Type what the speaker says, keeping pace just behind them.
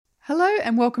Hello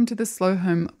and welcome to the Slow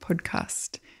Home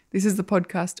podcast. This is the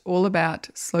podcast all about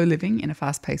slow living in a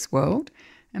fast-paced world.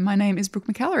 And my name is Brooke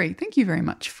McAllery. Thank you very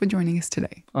much for joining us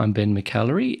today. I'm Ben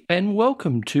McAllery and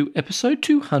welcome to episode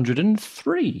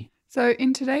 203. So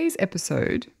in today's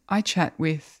episode, I chat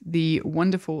with the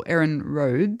wonderful Erin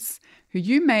Rhoads, who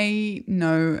you may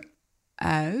know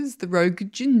as the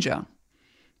Rogue Ginger,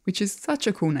 which is such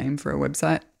a cool name for a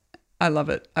website. I love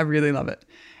it. I really love it.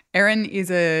 Erin is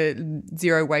a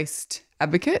zero waste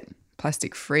advocate,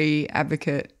 plastic-free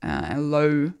advocate, a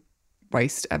low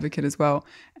waste advocate as well.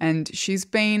 And she's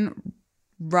been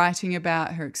writing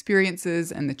about her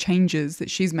experiences and the changes that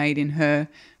she's made in her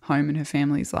home and her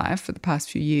family's life for the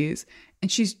past few years. And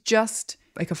she's just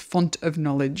like a font of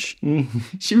knowledge.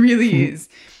 She really is.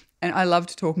 And I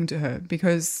loved talking to her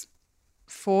because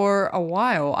for a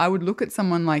while I would look at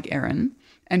someone like Erin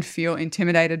and feel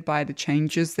intimidated by the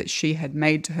changes that she had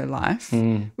made to her life,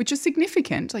 which is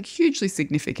significant, like hugely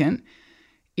significant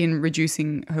in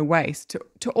reducing her waste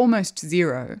to almost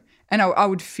zero. And I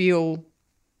would feel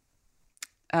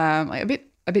like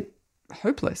a bit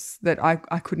hopeless that I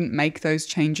couldn't make those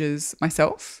changes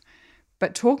myself.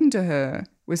 But talking to her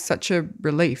was such a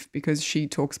relief because she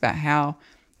talks about how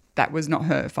that was not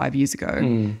her 5 years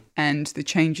ago. And the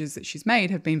changes that she's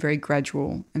made have been very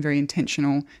gradual and very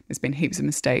intentional. There's been heaps of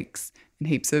mistakes and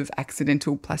heaps of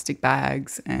accidental plastic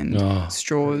bags and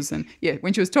straws. And yeah,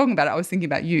 when she was talking about it, I was thinking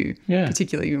about you,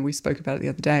 particularly when we spoke about it the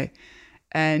other day.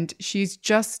 And she's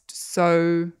just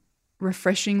so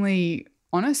refreshingly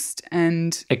honest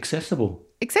and accessible,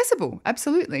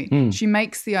 absolutely. She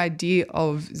makes the idea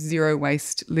of zero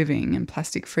waste living and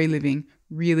plastic-free living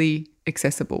really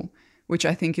accessible, which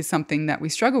I think is something that we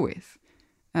struggle with,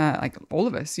 like all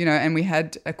of us, you know. And we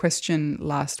had a question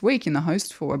last week in the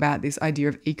host for about this idea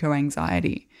of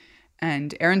eco-anxiety.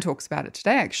 And Erin talks about it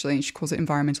today, actually, and she calls it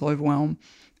environmental overwhelm,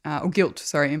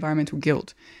 environmental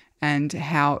guilt, and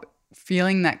how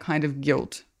feeling that kind of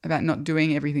guilt about not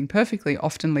doing everything perfectly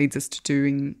often leads us to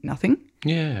doing nothing.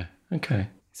 Yeah, okay.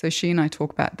 So she and I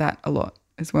talk about that a lot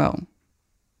as well.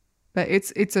 But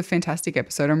it's a fantastic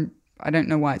episode. I don't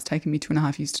know why it's taken me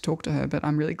 2.5 years to talk to her, but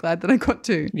I'm really glad that I got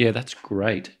to. Yeah, that's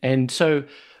great. And so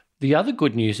the other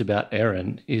good news about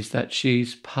Erin is that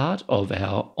she's part of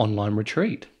our online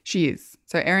retreat. She is.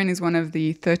 So Erin is one of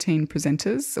the 13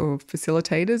 presenters or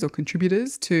facilitators or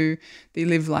contributors to the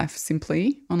Live Life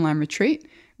Simply online retreat,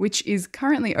 which is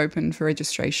currently open for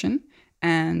registration,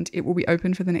 and it will be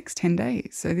open for the next 10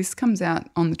 days. So this comes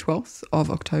out on the 12th of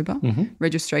October.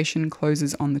 Registration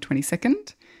closes on the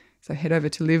 22nd. So head over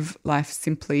to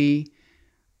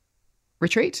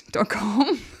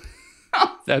livelifesimplyretreat.com.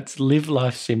 That's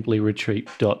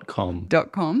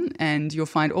livelifesimplyretreat.com. And you'll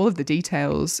find all of the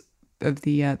details of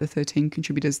the 13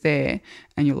 contributors there,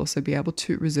 and you'll also be able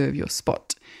to reserve your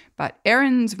spot. But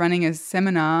Erin's running a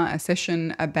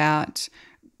session about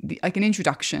like an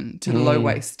introduction to the low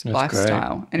waste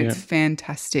lifestyle. Great. And it's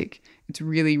fantastic. It's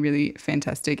really, really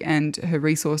fantastic. And her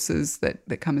resources that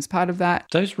come as part of that.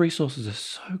 Those resources are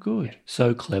so good,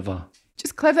 so clever.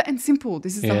 Just clever and simple.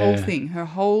 This is the whole thing. The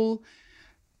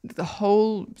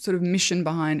whole sort of mission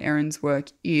behind Erin's work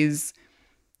is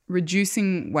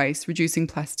reducing waste, reducing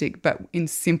plastic, but in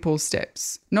simple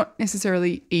steps. Not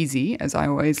necessarily easy, as I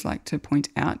always like to point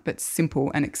out, but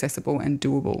simple and accessible and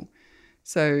doable.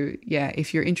 So, yeah,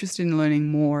 if you're interested in learning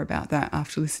more about that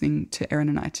after listening to Erin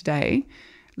and I today,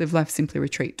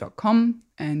 livelifesimplyretreat.com,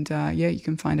 and you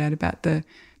can find out about the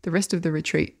rest of the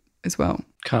retreat as well.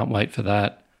 Can't wait for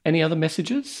that. Any other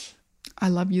messages? I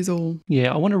love yous all.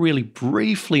 Yeah, I want to really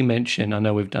briefly mention, I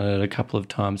know we've done it a couple of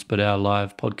times, but our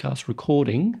live podcast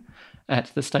recording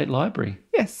at the State Library.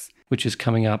 Yes. Which is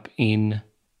coming up in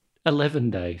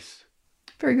 11 days.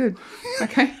 Very good.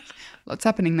 Okay. Lots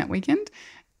happening that weekend.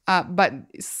 But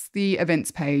the events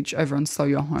page over on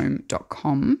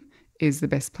slowyourhome.com is the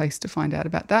best place to find out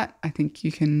about that. I think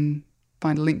you can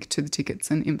find a link to the tickets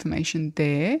and information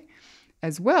there,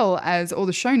 as well as all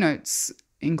the show notes,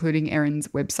 including Erin's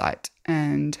website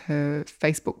and her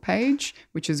Facebook page,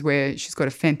 which is where she's got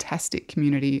a fantastic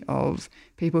community of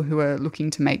people who are looking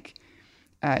to make,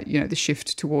 the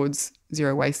shift towards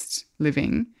zero waste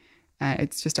living.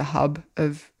 It's just a hub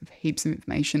of heaps of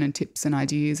information and tips and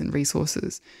ideas and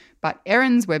resources. But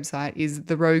Erin's website is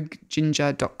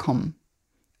therogueginger.com,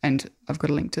 and I've got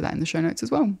a link to that in the show notes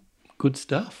as well. Good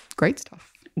stuff. Great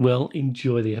stuff. Well,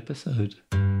 enjoy the episode.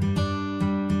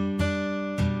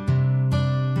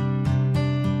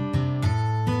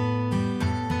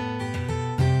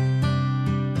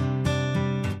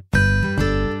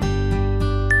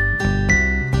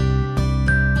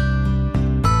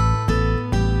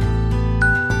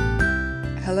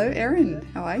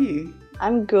 are you?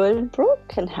 I'm good,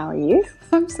 Brooke, and how are you?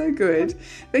 I'm so good.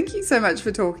 Thank you so much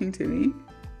for talking to me.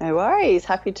 No worries.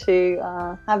 Happy to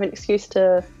have an excuse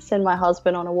to send my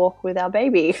husband on a walk with our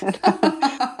baby and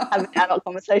have an adult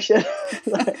conversation.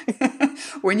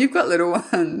 When you've got little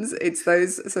ones, it's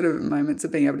those sort of moments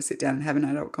of being able to sit down and have an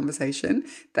adult conversation.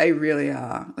 They really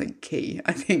are like key.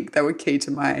 I think they were key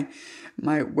to my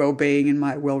well-being and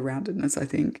my well-roundedness, I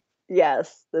think.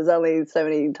 Yes, there's only so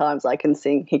many times I can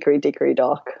sing Hickory Dickory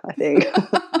Dock, I think,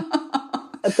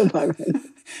 at the moment.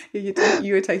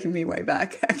 You were taking me way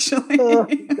back, actually. Oh,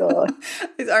 God.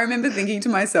 I remember thinking to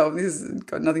myself, this has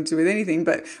got nothing to do with anything,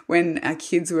 but when our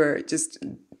kids were just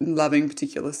loving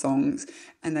particular songs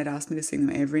and they'd ask me to sing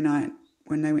them every night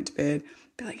when they went to bed,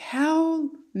 be like, how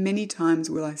many times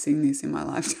will I sing this in my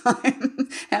lifetime?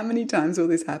 How many times will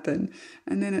this happen?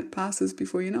 And then it passes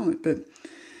before you know it. But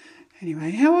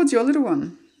anyway, how old's your little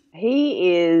one?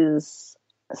 He is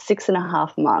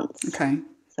 6.5 months. Okay.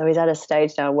 So he's at a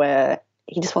stage now where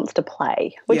he just wants to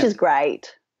play, which is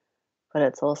great. But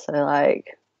it's also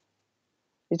like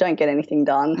you don't get anything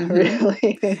done,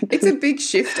 really. It's a big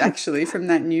shift, actually, from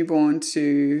that newborn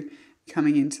to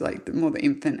coming into like the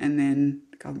infant and then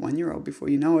 1-year-old before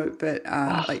you know it. But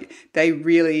like they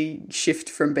really shift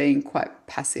from being quite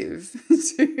passive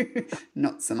to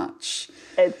not so much.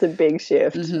 It's a big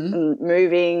shift, and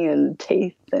moving and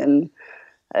teeth, and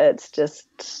it's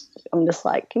just I'm just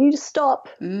like, can you just stop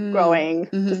growing?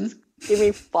 Just give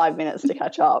me 5 minutes to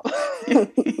catch up.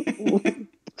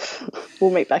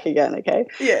 We'll meet back again, okay?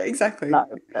 Yeah, exactly. No,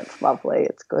 that's lovely.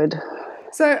 It's good.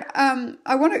 So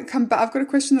I want to come back. I've got a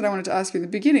question that I wanted to ask you in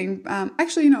the beginning.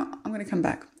 Actually, I'm going to come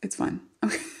back. It's fine.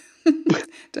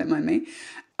 Don't mind me.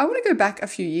 I want to go back a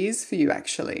few years for you,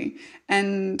 actually,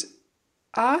 and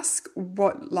ask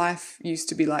what life used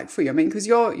to be like for you. I mean, because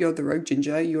you're the Rogue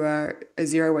Ginger. You are a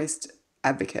zero waste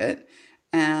advocate,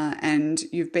 and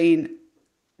you've been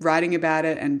writing about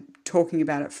it and talking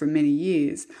about it for many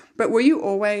years. But were you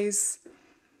always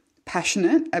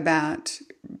passionate about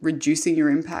reducing your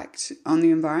impact on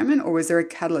the environment, or was there a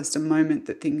catalyst, a moment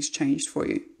that things changed for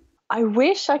you? I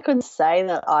wish I could say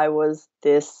that I was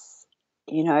this,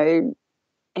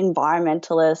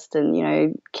 environmentalist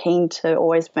and, keen to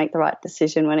always make the right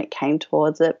decision when it came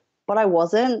towards it. But I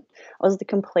wasn't. I was the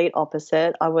complete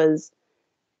opposite. I was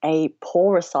a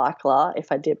poor recycler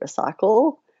if I did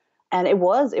recycle. And it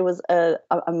was a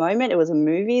moment, it was a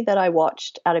movie that I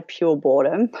watched out of pure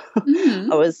boredom.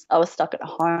 I was stuck at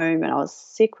home and I was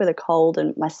sick with a cold,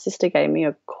 and my sister gave me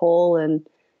a call and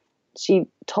she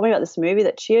told me about this movie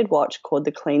that she had watched called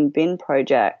The Clean Bin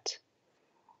Project.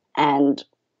 And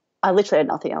I literally had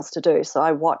nothing else to do. So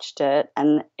I watched it,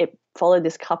 and it followed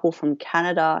this couple from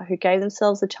Canada who gave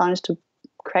themselves the challenge to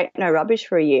create no rubbish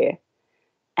for a year.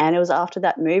 And it was after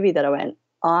that movie that I went,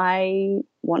 I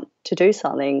want to do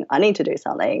something. I need to do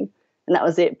something. And that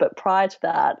was it. But prior to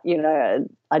that,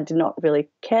 I did not really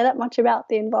care that much about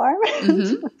the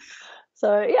environment.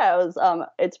 So, yeah,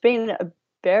 it's been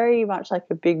very much like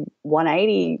a big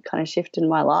 180 kind of shift in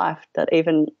my life that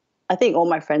even I think all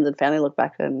my friends and family look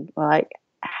back and were like,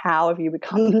 how have you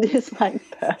become this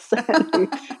person who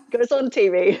goes on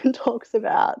TV and talks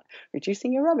about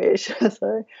reducing your rubbish?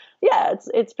 So, yeah,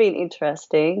 it's been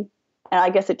interesting. And I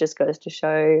guess it just goes to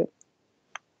show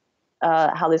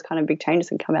how these kind of big changes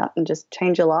can come out and just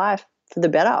change your life for the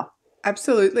better.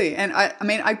 Absolutely. And I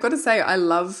mean, I've got to say, I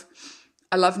love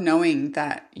knowing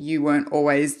that you weren't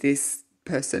always this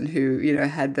person who,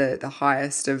 had the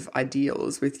highest of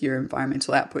ideals with your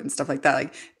environmental output and stuff like that.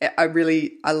 Like,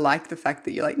 I like the fact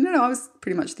that you're like, no, I was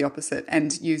pretty much the opposite.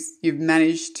 And you've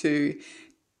managed to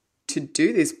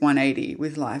do this 180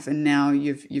 with life, and now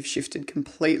you've shifted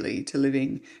completely to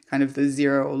living kind of the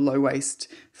zero or low waste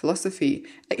philosophy.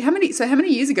 Like how many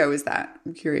years ago was that?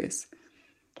 I'm curious.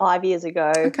 5 years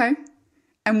ago. Okay.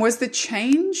 And was the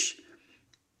change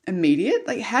immediate?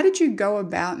 Like, how did you go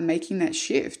about making that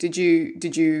shift? Did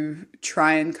you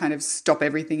try and kind of stop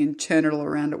everything and turn it all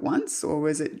around at once, or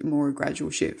was it more a gradual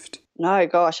shift? No,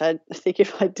 gosh, I think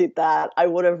if I did that, I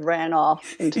would have ran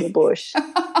off into the bush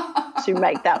to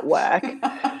make that work.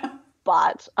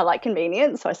 But I like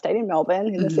convenience, so I stayed in Melbourne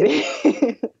in the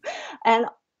city. And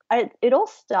it all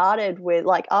started with,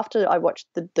 like, after I watched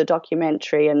the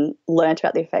documentary and learned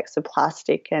about the effects of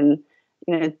plastic and,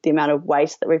 the amount of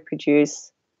waste that we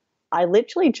produce, I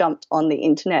literally jumped on the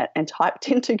internet and typed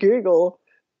into Google,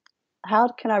 how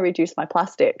can I reduce my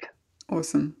plastic?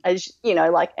 Awesome. As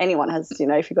like anyone has,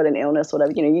 if you've got an illness or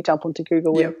whatever, you jump onto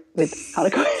Google with kind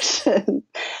of questions.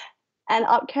 And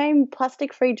up came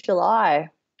Plastic Free July,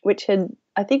 which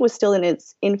I think was still in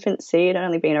its infancy. It had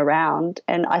only been around.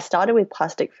 And I started with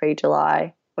Plastic Free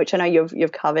July which I know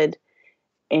you've covered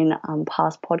in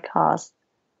past podcasts.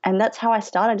 And that's how I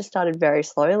started. I just started very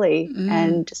slowly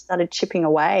and just started chipping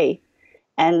away.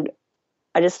 And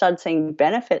I just started seeing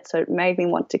benefits. So it made me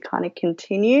want to kind of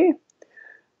continue.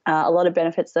 A lot of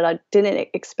benefits that I didn't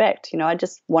expect. I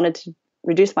just wanted to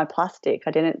reduce my plastic.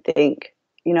 I didn't think,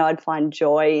 I'd find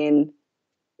joy in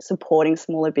supporting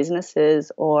smaller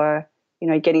businesses or,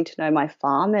 getting to know my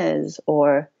farmers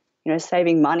or,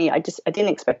 saving money. I didn't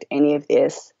expect any of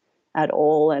this at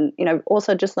all. And,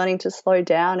 also just learning to slow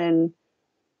down and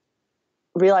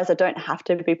realize I don't have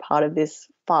to be part of this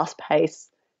fast-paced,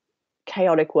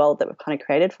 chaotic world that we've kind of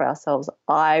created for ourselves.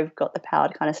 I've got the power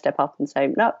to kind of step up and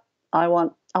say, no, I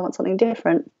want something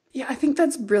different. Yeah, I think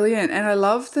that's brilliant. And I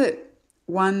love that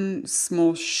one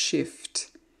small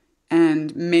shift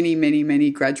and many, many, many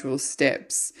gradual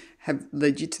steps have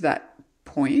led you to that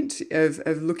point of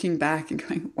looking back and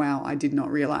going, wow, I did not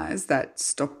realize that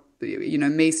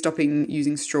me stopping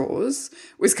using straws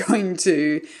was going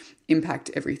to impact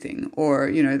everything, or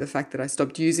the fact that I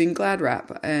stopped using Glad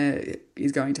wrap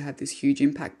is going to have this huge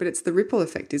impact. But it's the ripple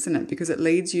effect, isn't it? Because it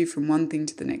leads you from one thing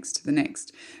to the next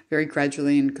very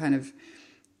gradually and kind of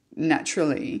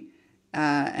naturally,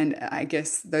 and I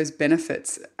guess those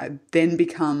benefits then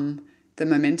become the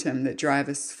momentum that drive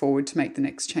us forward to make the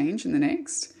next change and the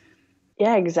next.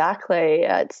 Yeah, exactly.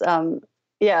 It's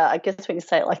I guess when you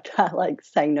say it like that, like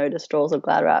saying no to straws or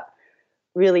Glad wrap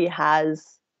really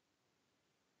has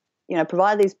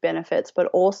provide these benefits, but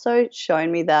also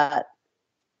shown me that,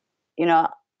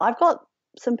 I've got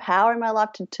some power in my life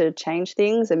to change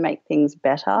things and make things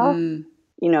better.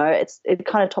 It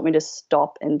kind of taught me to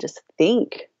stop and just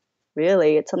think,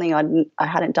 really. It's something I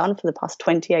hadn't done for the past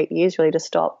 28 years, really, to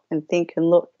stop and think and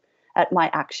look at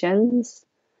my actions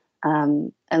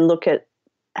and look at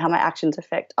how my actions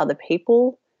affect other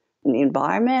people and the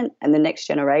environment and the next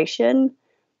generation.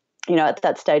 At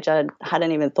that stage, I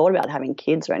hadn't even thought about having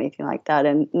kids or anything like that.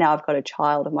 And now I've got a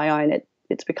child of my own.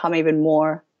 It's become even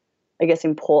more, I guess,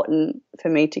 important for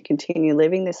me to continue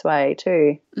living this way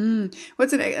too.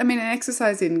 What's it? I mean, an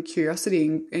exercise in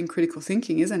curiosity and critical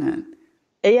thinking, isn't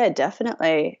it? Yeah,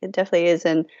 definitely. It definitely is.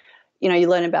 And, you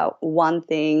learn about one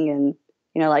thing and,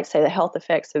 like say the health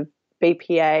effects of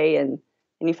BPA and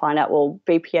you find out, well,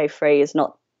 BPA free is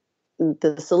not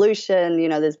the solution.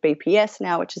 There's BPS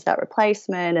now, which is that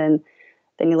replacement. And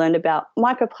then you learned about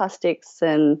microplastics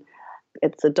and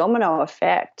it's a domino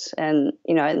effect. And,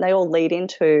 and they all lead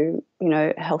into,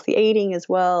 healthy eating as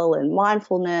well and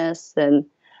mindfulness. And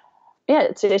yeah,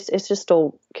 it's just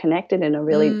all connected in a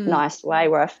really nice way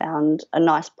where I found a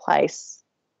nice place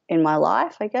in my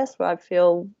life, I guess, where I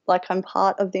feel like I'm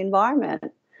part of the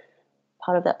environment,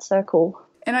 part of that circle.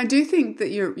 And I do think that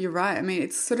you're right. I mean,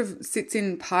 it sort of sits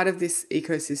in part of this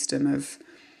ecosystem of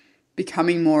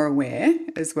becoming more aware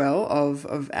as well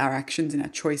of our actions and our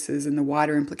choices and the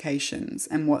wider implications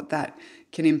and what that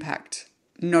can impact,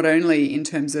 not only in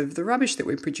terms of the rubbish that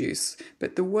we produce,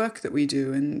 but the work that we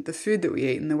do and the food that we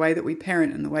eat and the way that we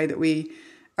parent and the way that we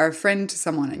are a friend to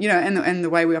someone, and the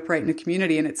way we operate in a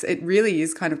community. And it really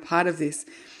is kind of part of this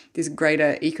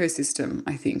greater ecosystem,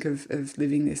 I think, of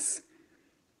living this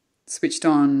switched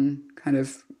on kind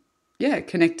of,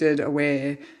 connected,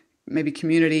 aware, maybe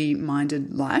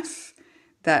community-minded life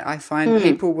that I find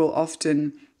people will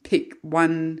often pick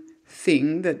one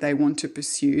thing that they want to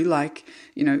pursue, like,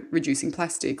 reducing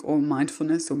plastic or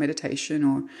mindfulness or meditation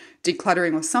or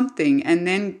decluttering or something. And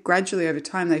then gradually over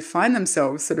time, they find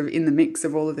themselves sort of in the mix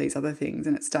of all of these other things,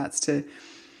 and it starts to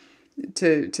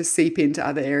seep into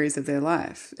other areas of their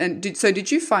life. And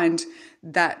did you find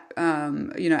that,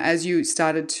 as you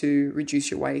started to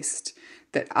reduce your waste,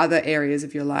 that other areas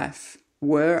of your life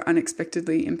were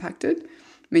unexpectedly impacted?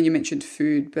 I mean, you mentioned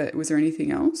food, but was there anything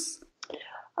else?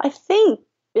 I think,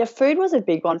 food was a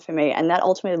big one for me, and that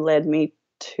ultimately led me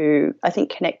to, I think,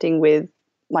 connecting with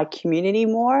my community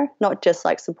more, not just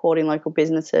like supporting local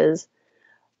businesses,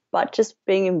 but just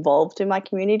being involved in my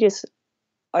community, just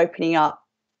opening up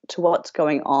to what's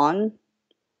going on,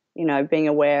 being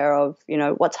aware of,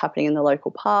 what's happening in the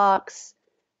local parks,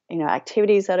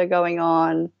 activities that are going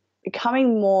on,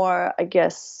 becoming more, I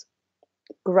guess,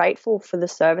 grateful for the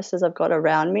services I've got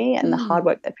around me and the hard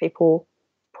work that people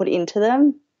put into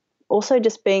them. Also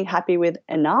just being happy with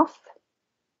enough.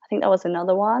 I think that was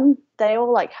another one. They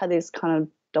all had these kind of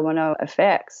domino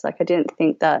effects. I didn't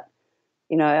think that,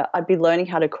 I'd be learning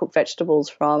how to cook vegetables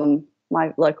from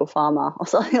my local farmer or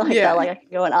something like that. I can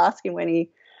go and ask him when he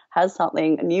has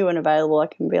something new and available. I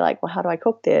can be like, well, how do I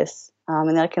cook this? And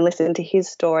then I can listen to his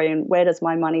story and where does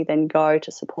my money then go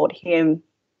to support him?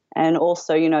 And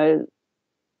also,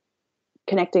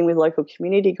 connecting with local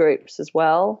community groups as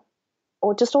well.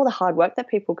 or just all the hard work that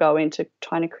people go into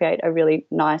trying to create a really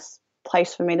nice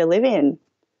place for me to live in,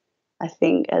 I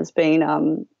think has been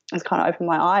has kind of opened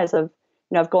my eyes.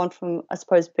 I've gone from, I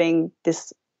suppose, being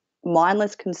this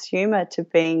mindless consumer to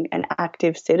being an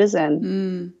active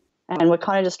citizen. And we're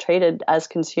kind of just treated as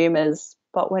consumers,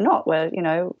 but we're not.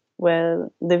 We're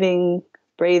living,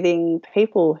 breathing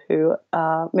people who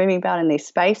are moving about in these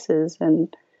spaces.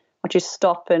 And once you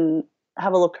stop and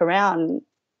have a look around,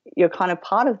 you're kind of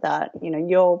part of that.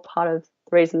 You're part of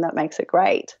the reason that makes it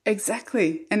great.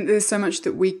 Exactly. And there's so much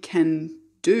that we can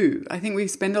do. I think we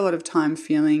spend a lot of time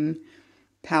feeling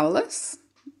powerless,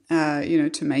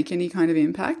 to make any kind of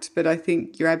impact. But I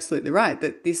think you're absolutely right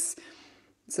that this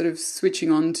sort of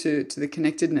switching on to the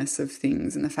connectedness of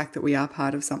things and the fact that we are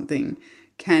part of something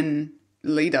can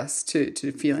lead us to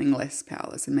feeling less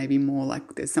powerless and maybe more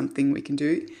like there's something we can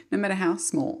do, no matter how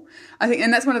small. I think,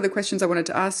 and that's one of the questions I wanted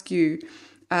to ask you,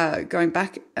 going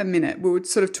back a minute. We were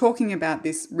sort of talking about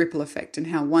this ripple effect and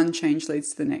how one change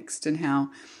leads to the next, and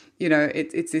how,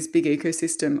 it's this big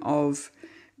ecosystem of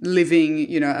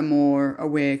living, a more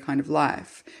aware kind of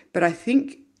life. But I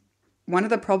think one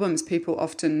of the problems people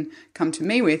often come to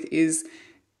me with is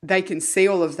they can see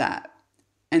all of that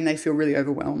and they feel really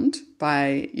overwhelmed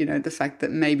by, the fact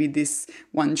that maybe this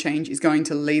one change is going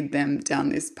to lead them down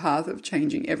this path of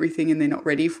changing everything and they're not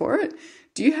ready for it.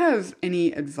 Do you have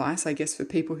any advice, I guess, for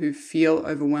people who feel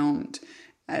overwhelmed?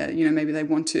 Maybe they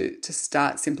want to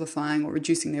start simplifying or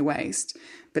reducing their waste,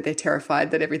 but they're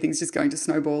terrified that everything's just going to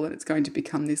snowball and it's going to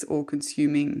become this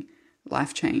all-consuming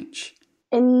life change.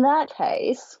 In that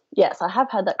case, yes, I have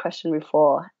had that question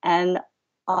before, and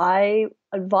I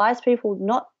advise people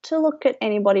not to look at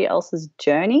anybody else's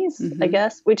journeys, I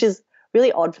guess, which is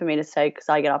really odd for me to say because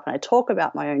I get up and I talk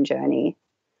about my own journey.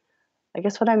 I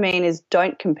guess what I mean is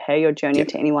don't compare your journey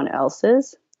to anyone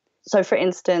else's. So, for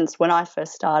instance, when I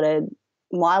first started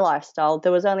my lifestyle,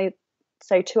 there was only,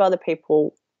 say, 2 other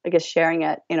people, I guess, sharing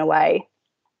it in a way,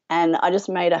 and I just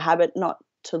made a habit not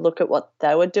to look at what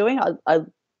they were doing. I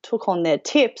took on their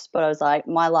tips, but I was like,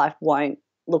 my life won't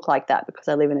look like that because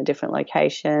I live in a different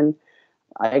location.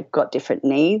 I got different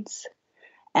needs.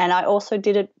 And I also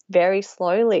did it very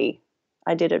slowly.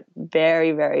 I did it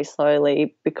very, very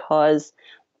slowly because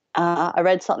I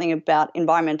read something about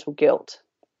environmental guilt.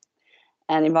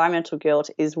 And environmental guilt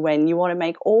is when you want to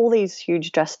make all these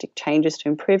huge drastic changes to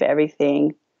improve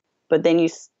everything, but then you,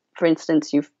 for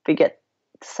instance, you forget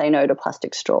to say no to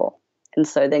plastic straw. And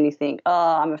so then you think,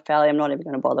 oh, I'm a failure, I'm not even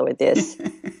going to bother with this.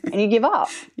 And you give up.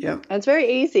 Yep. And it's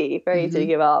very easy to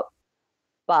give up.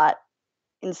 But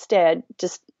instead,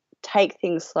 just take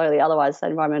things slowly. Otherwise, that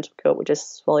environmental guilt will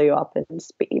just swallow you up and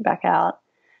spit you back out.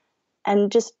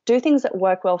 And just do things that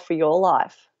work well for your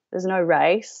life. There's no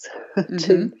race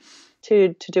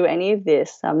to do any of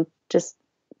this. Just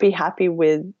be happy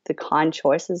with the kind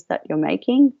choices that you're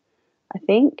making, I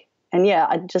think. And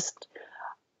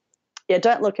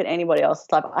don't look at anybody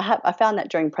else's life. I found that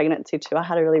during pregnancy too. I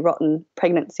had a really rotten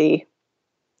pregnancy,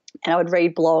 and I would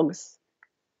read blogs,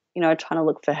 trying to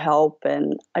look for help,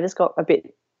 and I just got a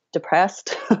bit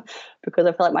depressed because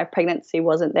I felt like my pregnancy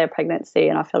wasn't their pregnancy,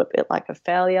 and I felt a bit like a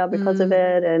failure because of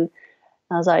it. And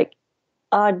I was like,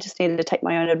 I just needed to take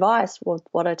my own advice with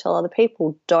what I tell other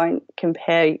people. Don't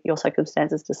compare your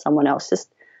circumstances to someone else.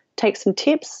 Just take some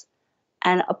tips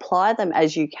and apply them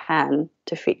as you can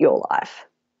to fit your life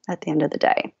at the end of the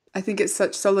day. I think it's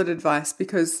such solid advice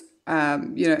because,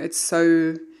 it's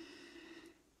so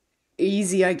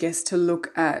easy, I guess, to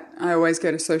look at. I always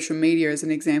go to social media as an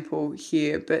example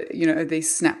here, but,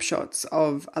 these snapshots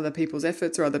of other people's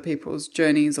efforts or other people's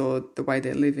journeys or the way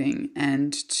they're living,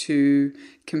 and to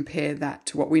compare that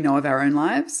to what we know of our own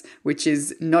lives, which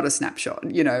is not a snapshot.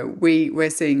 We're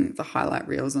seeing the highlight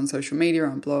reels on social media,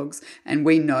 on blogs, and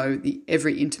we know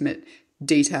every intimate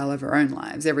detail of our own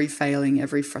lives, every failing,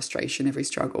 every frustration, every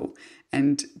struggle.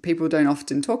 And people don't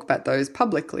often talk about those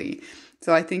publicly.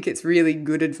 So I think it's really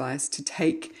good advice to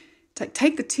take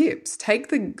the tips, take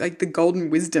the golden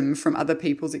wisdom from other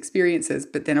people's experiences,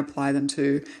 but then apply them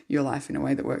to your life in a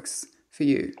way that works for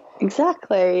you.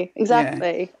 Exactly.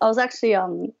 Yeah. I was actually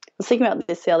thinking about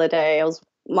this the other day.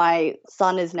 My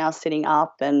son is now sitting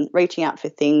up and reaching out for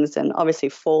things and obviously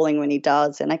falling when he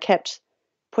does, and I kept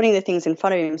putting the things in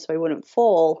front of him so he wouldn't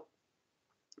fall.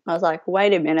 I was like,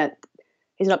 wait a minute,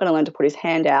 he's not going to learn to put his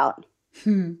hand out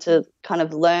to kind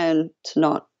of learn to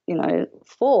not,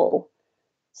 fall.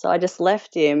 So I just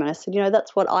left him and I said,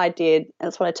 that's what I did. And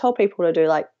that's what I tell people to do.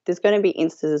 Like, there's going to be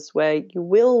instances where you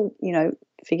will,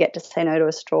 forget to say no to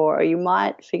a straw, or you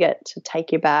might forget to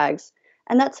take your bags.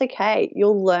 And that's okay.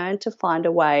 You'll learn to find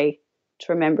a way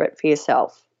to remember it for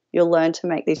yourself. You'll learn to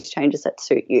make these changes that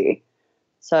suit you.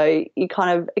 So you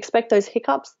kind of expect those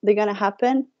hiccups. They're going to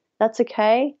happen. That's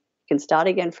okay. You can start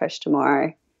again fresh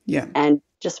tomorrow. Yeah. And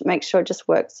just make sure it just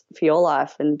works for your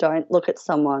life, and don't look at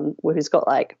someone who's got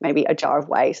like maybe a jar of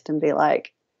waste and be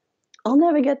like, I'll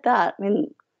never get that. I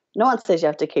mean, no one says you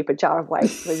have to keep a jar of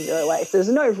waste with zero waste. There's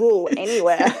no rule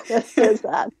anywhere that says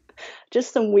that.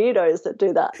 Just some weirdos that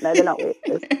do that. No, they're not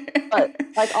weirdos. But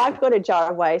like, I've got a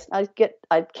jar of waste. I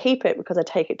keep it because I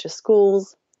take it to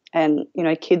schools, and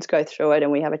kids go through it,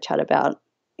 and we have a chat about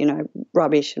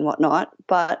rubbish and whatnot.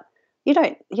 But you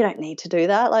don't need to do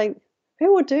that. Like,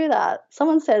 who would do that?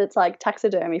 Someone said it's like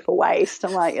taxidermy for waste.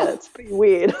 I'm like, yeah, it's pretty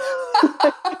weird.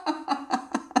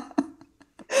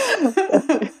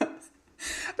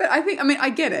 But I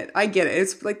get it.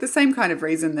 It's like the same kind of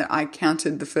reason that I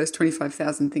counted the first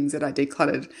 25,000 things that I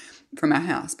decluttered from our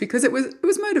house, because it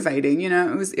was motivating,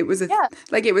 it was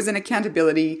an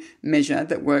accountability measure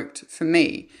that worked for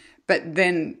me. But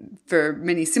then for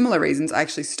many similar reasons, I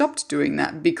actually stopped doing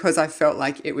that because I felt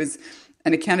like it was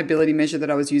an accountability measure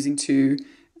that I was using to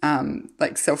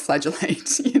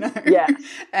self-flagellate, Yeah.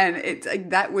 And it's like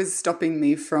that was stopping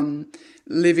me from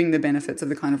living the benefits of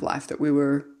the kind of life that we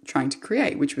were trying to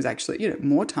create, which was actually,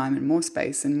 more time and more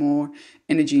space and more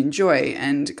energy and joy,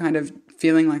 and kind of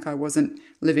feeling like I wasn't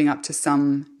living up to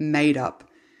some made up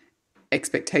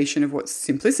expectation of what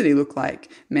simplicity looked like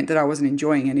meant that I wasn't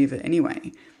enjoying any of it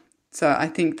anyway. So I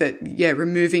think that,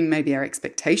 removing maybe our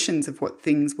expectations of what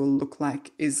things will look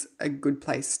like is a good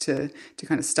place to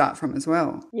kind of start from as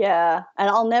well. Yeah. And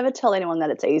I'll never tell anyone that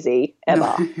it's easy, ever.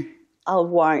 No. I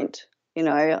won't.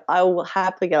 I will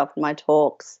happily get up in my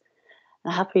talks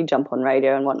and happily jump on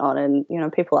radio and whatnot. And,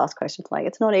 people ask questions like,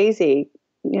 it's not easy.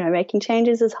 Making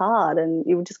changes is hard, and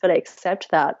you've just got to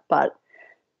accept that. But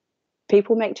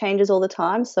people make changes all the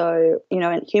time. So,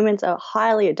 and humans are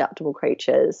highly adaptable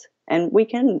creatures. And we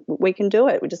can do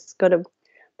it. We just got to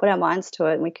put our minds to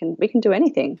it, and we can do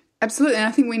anything. Absolutely. And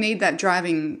I think we need that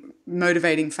driving,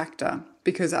 motivating factor,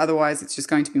 because otherwise it's just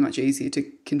going to be much easier to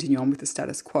continue on with the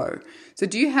status quo. So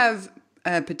do you have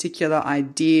a particular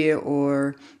idea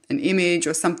or an image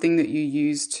or something that you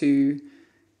use to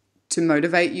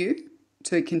motivate you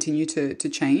to continue to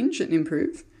change and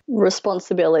improve?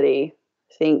 Responsibility.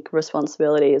 I think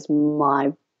responsibility is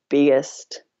my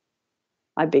biggest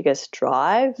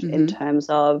drive in terms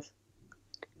of,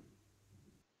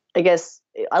 I guess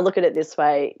I look at it this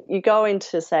way. You go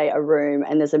into, say, a room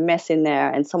and there's a mess in there,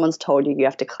 and someone's told you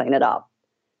have to clean it up.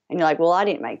 And you're like, well, I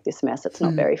didn't make this mess. It's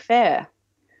not very fair.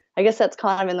 I guess that's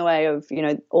kind of in the way of,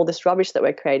 all this rubbish that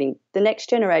we're creating. The next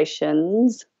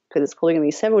generations, because it's probably going to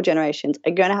be several generations,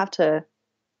 are going to have to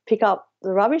pick up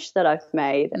the rubbish that I've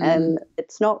made, and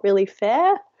it's not really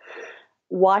fair.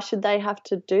 Why should they have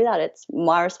to do that? It's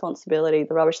my responsibility.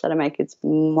 The rubbish that I make, it's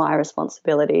my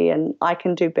responsibility, and I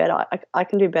can do better. I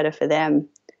can do better for them.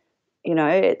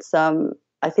 It's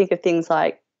I think of things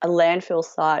like a landfill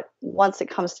site. Once it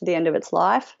comes to the end of its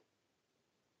life,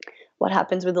 what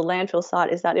happens with the landfill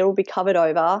site is that it will be covered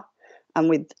over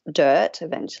with dirt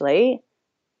eventually,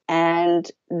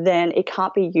 and then it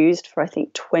can't be used for, I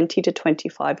think, 20 to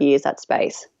 25 years, that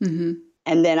space. Mm-hmm.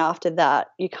 And then after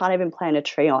that, you can't even plant a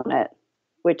tree on it,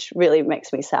 which really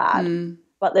makes me sad.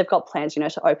 But they've got plans,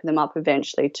 to open them up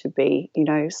eventually to be,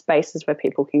 spaces where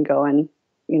people can go and,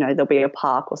 there'll be a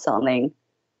park or something.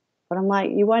 But I'm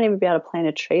like, you won't even be able to plant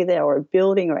a tree there or a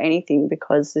building or anything,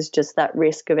 because there's just that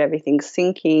risk of everything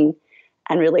sinking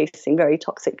and releasing very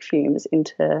toxic fumes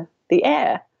into the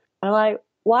air. And I'm like,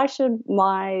 why should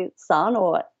my son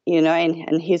or,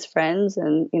 and his friends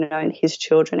and, and his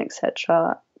children,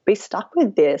 etc., be stuck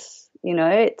with this?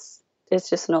 It's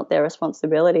just not their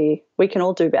responsibility. We can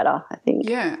all do better, I think.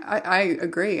 Yeah, I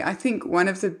agree. I think one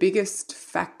of the biggest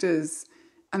factors,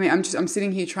 I'm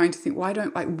sitting here trying to think,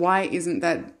 why isn't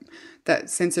that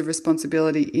sense of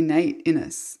responsibility innate in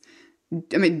us?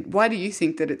 Why do you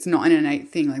think that it's not an innate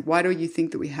thing? Like, why do you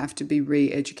think that we have to be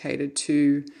re-educated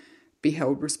to be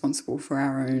held responsible for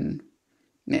our own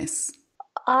mess?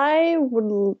 I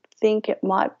would think it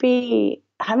might be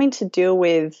having to deal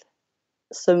with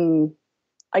some,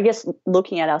 I guess,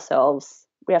 looking at ourselves.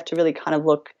 We have to really kind of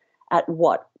look at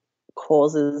what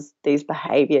causes these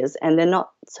behaviours, and they're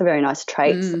not so very nice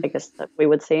traits, I guess, that we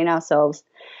would see in ourselves.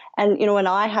 And, when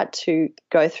I had to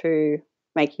go through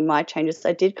making my changes,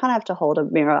 I did kind of have to hold a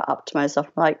mirror up to myself,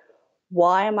 like,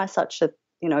 why am I such a,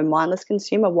 mindless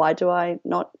consumer? Why do I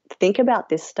not think about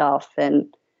this stuff?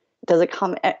 And does it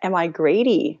come, am I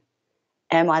greedy?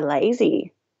 Am I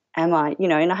lazy? Am I,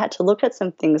 and I had to look at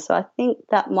some things. So I think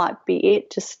that might be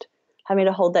it, just having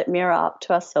to hold that mirror up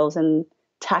to ourselves and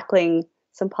tackling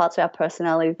some parts of our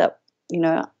personality that,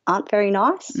 aren't very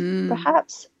nice,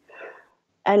 perhaps.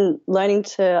 and learning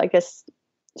to, I guess,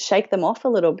 shake them off a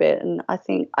little bit. And I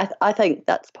think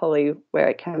that's probably where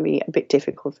it can be a bit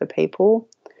difficult for people.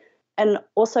 And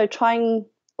also trying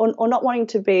or not wanting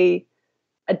to be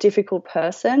a difficult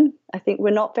person. I think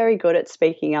we're not very good at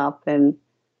speaking up and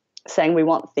saying we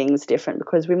want things different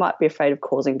because we might be afraid of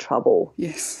causing trouble.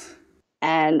 Yes.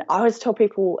 And I always tell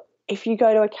people, if you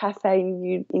go to a cafe and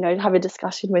you have a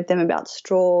discussion with them about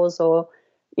straws, or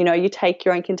you take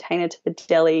your own container to the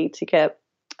deli to get,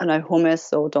 I don't know,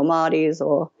 hummus or dolmades,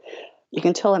 or you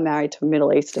can tell I'm married to a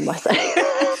Middle Eastern by saying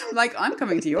like, I'm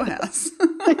coming to your house.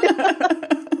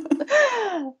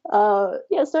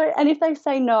 So, and if they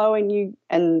say no and you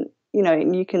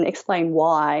can explain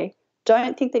why,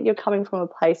 don't think that you're coming from a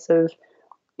place of,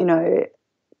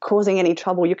 causing any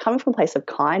trouble. You're coming from a place of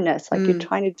kindness. Like you're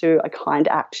trying to do a kind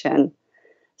action.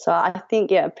 So I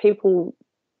think, people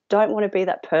don't want to be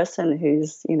that person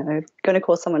who's, going to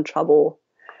cause someone trouble.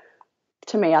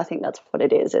 To me, I think that's what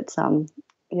it is. It's,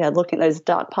 looking at those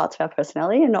dark parts of our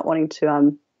personality and not wanting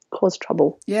to cause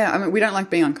trouble. Yeah, I mean, we don't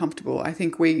like being uncomfortable. I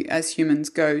think we as humans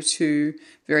go to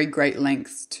very great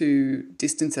lengths to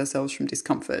distance ourselves from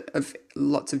discomfort of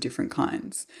lots of different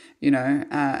kinds,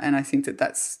 and I think that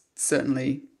that's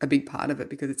certainly a big part of it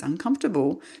because it's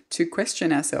uncomfortable to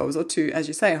question ourselves or to, as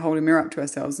you say, hold a mirror up to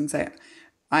ourselves and say,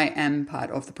 I am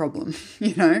part of the problem,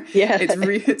 Yeah.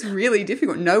 It's really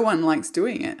difficult. No one likes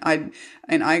doing it.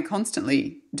 I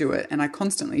constantly do it and I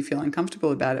constantly feel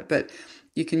uncomfortable about it, but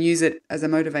you can use it as a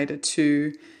motivator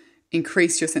to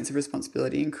increase your sense of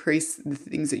responsibility, increase the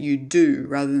things that you do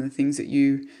rather than the things that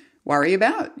you worry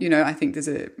about. I think there's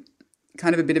a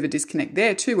kind of a bit of a disconnect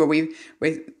there too, where we're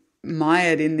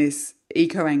mired in this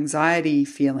eco-anxiety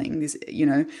feeling,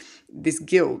 this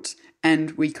guilt,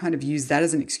 and we kind of use that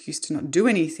as an excuse to not do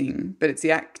anything. But it's the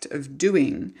act of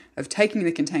doing, of taking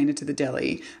the container to the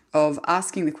deli, of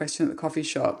asking the question at the coffee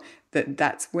shop,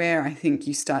 that's where I think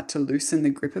you start to loosen the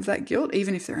grip of that guilt,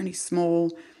 even if they're only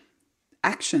small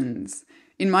actions.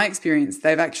 In my experience,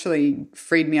 they've actually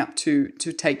freed me up to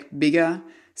take bigger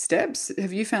steps.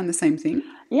 Have you found the same thing?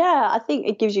 Yeah, I think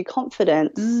it gives you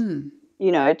confidence,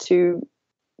 to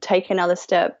take another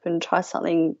step and try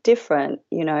something different,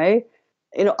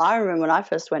 I remember when I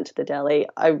first went to the deli,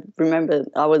 I remember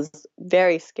I was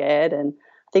very scared, and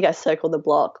I think I circled the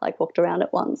block, like walked around it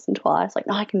once and twice, like,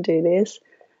 no, I can do this.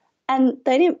 And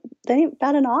they didn't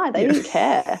bat an eye. They didn't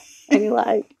care. And you're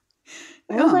like,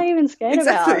 what was I even scared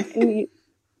about? And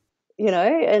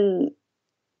and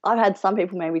I've had some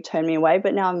people maybe turn me away,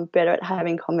 but now I'm better at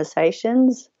having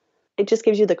conversations. It just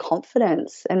gives you the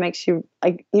confidence and makes you,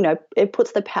 it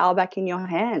puts the power back in your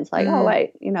hands. Like, oh,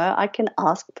 wait, I can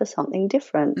ask for something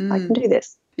different. I can do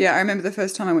this. Yeah, I remember the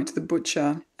first time I went to the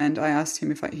butcher and I asked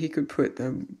him if he could put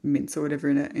the mince or whatever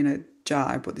in a jar.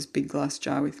 I brought this big glass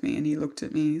jar with me and he looked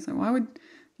at me. He's like,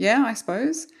 yeah, I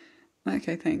suppose.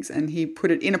 Okay, thanks. And he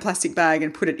put it in a plastic bag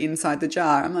and put it inside the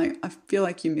jar. I'm like, I feel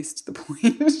like you missed the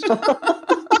point.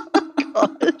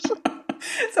 God.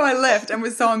 So I left and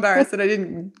was so embarrassed that I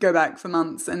didn't go back for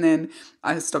months, and then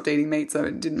I stopped eating meat, so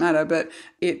it didn't matter. But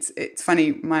it's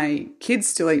funny, my kids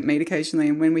still eat meat occasionally,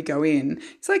 and when we go in,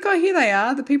 it's like, oh, here they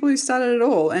are, the people who started it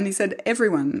all. And he said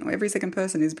every second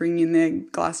person is bringing in their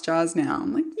glass jars now.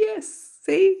 I'm like, yes,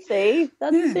 see,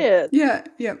 that's it. Yeah.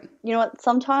 You know what?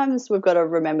 Sometimes we've got to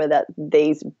remember that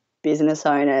these business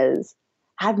owners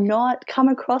have not come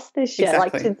across this yet.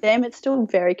 Exactly. Like, to them, it's still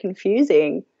very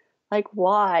confusing. Like,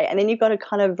 why? And then you've got to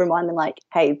kind of remind them, like,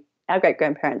 hey, our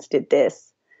great-grandparents did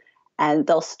this. And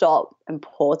they'll stop and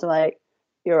pause and like,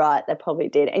 you're right, they probably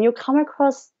did. And you'll come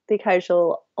across the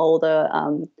occasional older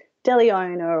deli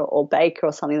owner or baker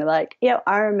or something. They're like, yeah,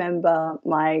 I remember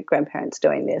my grandparents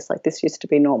doing this. Like, this used to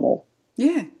be normal.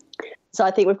 Yeah. So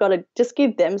I think we've got to just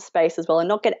give them space as well and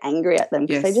not get angry at them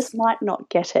because they just might not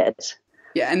get it.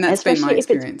 Yeah, and that's been my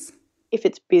experience. If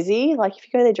it's busy, like if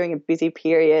you go there during a busy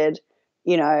period,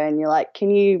 and you're like,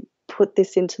 can you put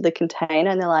this into the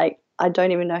container? And they're like, I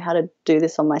don't even know how to do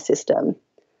this on my system.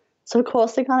 So of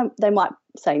course they might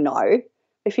say no.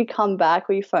 If you come back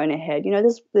or you phone ahead,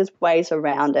 there's ways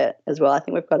around it as well. I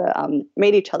think we've got to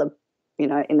meet each other,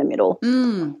 in the middle.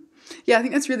 Yeah, I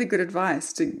think that's really good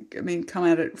advice come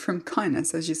at it from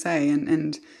kindness, as you say,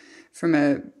 and from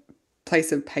a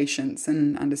place of patience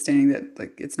and understanding that,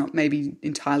 like, it's not maybe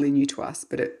entirely new to us,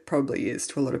 but it probably is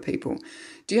to a lot of people.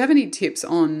 Do you have any tips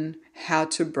on how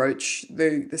to broach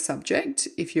the subject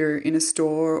if you're in a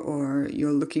store or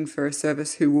you're looking for a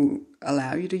service who will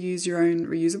allow you to use your own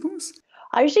reusables?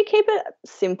 I usually keep it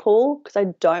simple because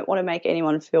I don't want to make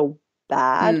anyone feel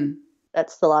bad.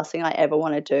 That's the last thing I ever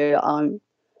want to do.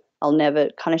 I'll never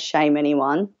kind of shame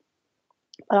anyone,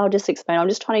 but I'll just explain. I'm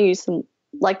just trying to use some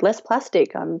like less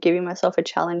plastic. I'm giving myself a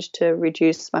challenge to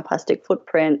reduce my plastic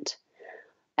footprint.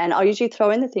 And I'll usually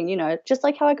throw in the thing, just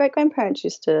like how our great grandparents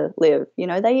used to live.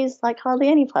 They use like hardly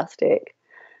any plastic.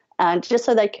 And just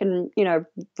so they can,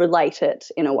 relate it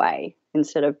in a way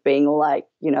instead of being all like,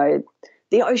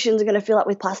 the oceans are going to fill up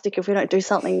with plastic if we don't do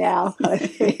something now kind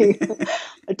of thing.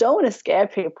 I don't want to scare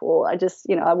people. I just,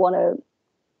 I want to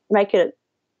make it,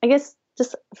 I guess,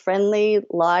 just friendly,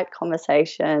 light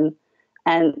conversation.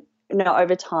 And,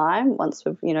 over time, once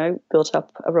we've, built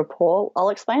up a rapport, I'll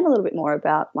explain a little bit more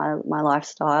about my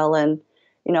lifestyle. And,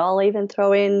 I'll even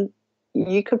throw in,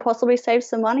 you could possibly save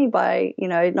some money by,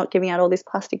 not giving out all these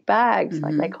plastic bags. Mm-hmm.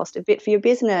 Like they cost a bit for your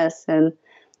business. And,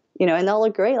 and they'll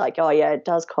agree like, oh, yeah, it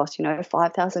does cost,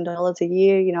 $5,000 a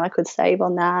year. I could save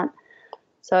on that.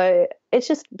 So it's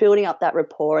just building up that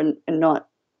rapport and not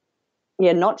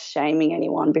shaming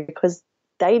anyone, because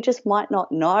they just might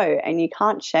not know, and you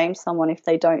can't shame someone if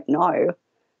they don't know.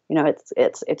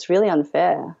 It's really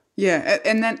unfair. Yeah,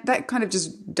 and that kind of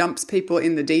just dumps people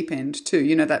in the deep end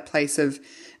too. That place of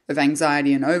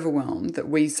anxiety and overwhelm that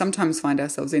we sometimes find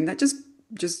ourselves in, that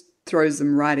just throws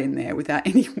them right in there without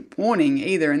any warning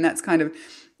either. And that's kind of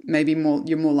maybe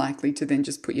you're more likely to then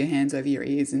just put your hands over your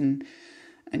ears and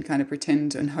kind of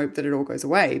pretend and hope that it all goes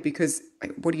away, because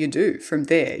what do you do from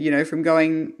there? From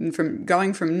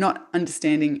going from not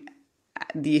understanding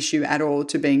the issue at all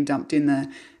to being dumped in the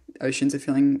oceans are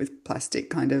filling with plastic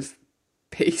kind of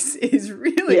piece is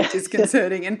really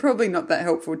disconcerting and probably not that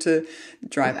helpful to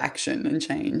drive action and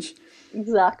change.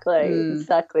 Exactly.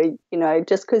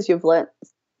 Just because you've learnt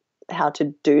how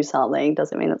to do something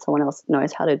doesn't mean that someone else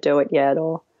knows how to do it yet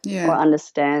or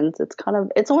understands.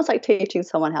 It's almost like teaching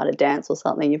someone how to dance or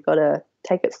something. You've got to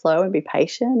take it slow and be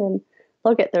patient, and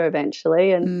they'll get there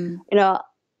eventually. And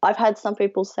I've had some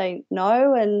people say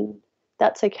no, and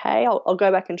that's okay. I'll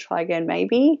go back and try again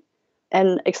maybe,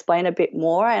 and explain a bit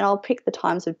more, and I'll pick the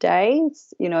times of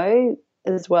days,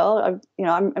 as well.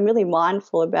 I'm really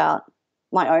mindful about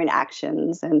my own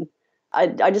actions, and I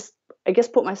guess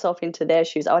put myself into their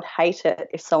shoes. I would hate it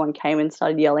if someone came and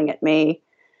started yelling at me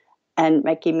and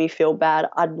making me feel bad.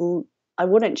 I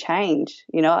wouldn't change.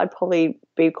 I'd probably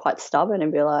be quite stubborn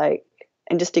and be like,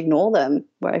 and just ignore them.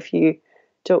 Where if you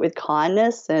do it with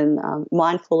kindness and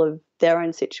mindful of their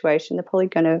own situation, they're probably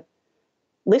going to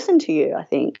listen to you, I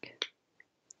think.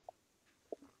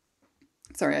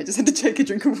 Sorry, I just had to take a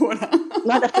drink of water.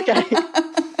 No, that's okay.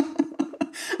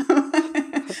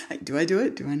 Like, do I do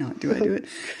it? Do I not? Do I do it?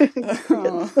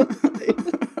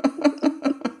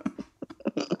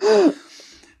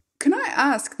 Can I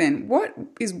ask then, what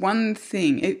is one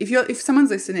thing, if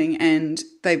someone's listening and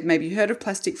they've maybe heard of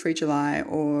Plastic Free July,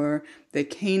 or they're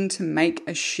keen to make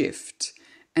a shift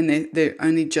and they're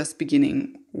only just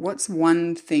beginning, what's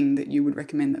one thing that you would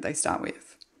recommend that they start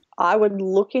with? I would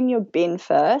look in your bin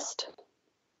first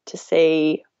to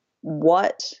see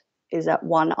what is that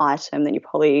one item that you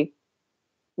probably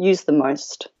use the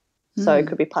most. So it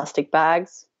could be plastic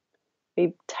bags,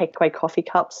 be takeaway coffee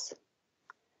cups,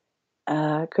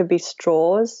 could be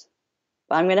straws.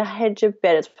 But I'm going to hedge a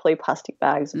bet it's probably plastic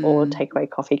bags or takeaway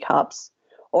coffee cups,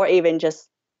 or even just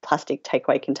plastic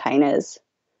takeaway containers.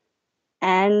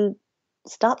 And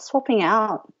start swapping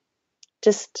out.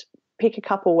 Just pick a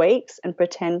couple weeks and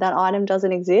pretend that item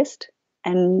doesn't exist,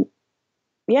 and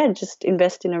just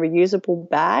invest in a reusable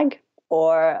bag.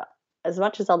 Or, as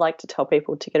much as I like to tell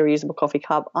people to get a reusable coffee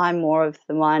cup, I'm more of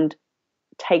the mind,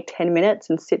 take 10 minutes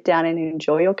and sit down and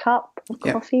enjoy your cup of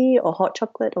coffee or hot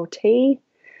chocolate or tea,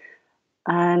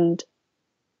 and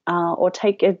or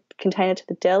take a container to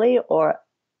the deli, or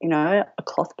a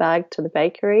cloth bag to the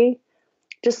bakery.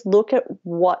 Just look at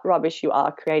what rubbish you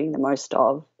are creating the most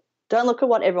of. Don't look at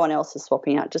what everyone else is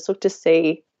swapping out. Just look to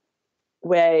see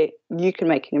where you can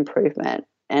make an improvement.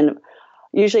 And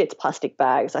usually it's plastic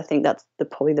bags. I think that's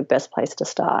probably the best place to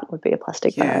start, would be a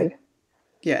plastic bag.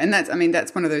 Yeah, and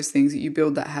that's one of those things that you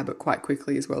build that habit quite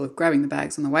quickly as well, of grabbing the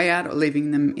bags on the way out or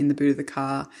leaving them in the boot of the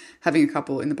car, having a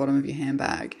couple in the bottom of your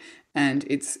handbag. And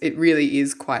it really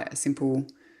is quite a simple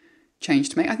change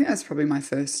to make. I think that's probably my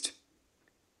first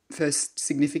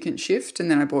significant shift.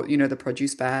 And then I bought, the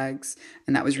produce bags,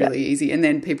 and that was really easy. And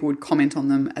then people would comment on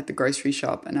them at the grocery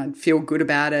shop, and I'd feel good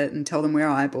about it and tell them where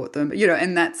I bought them.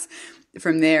 And that's,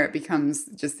 from there it becomes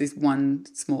just this one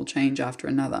small change after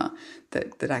another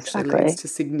that actually leads to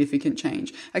significant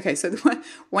change. Okay, so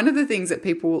one of the things that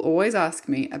people will always ask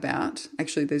me about,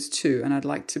 actually there's two, and I'd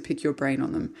like to pick your brain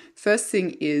on them. First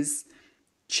thing is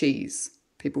cheese.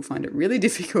 People find it really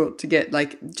difficult to get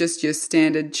just your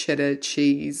standard cheddar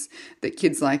cheese that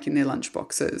kids like in their lunch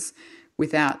boxes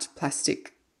without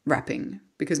plastic wrapping,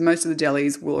 because most of the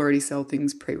delis will already sell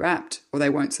things pre-wrapped, or they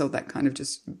won't sell that kind of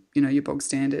just, your bog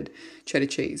standard cheddar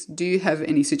cheese. Do you have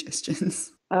any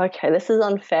suggestions? Okay, this is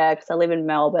unfair because I live in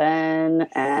Melbourne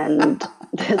and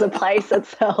there's a place that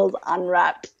sells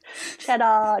unwrapped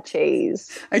cheddar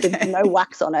cheese with no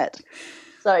wax on it.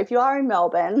 So if you are in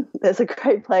Melbourne, there's a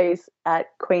great place at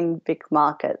Queen Vic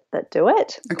Market that do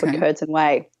it, called Curzon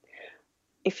Way.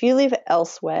 If you live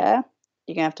elsewhere,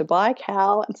 you're going to have to buy a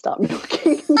cow and start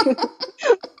milking.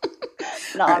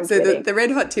 No, I'm so kidding. the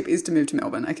red hot tip is to move to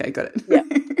Melbourne. Okay, got it. Yeah.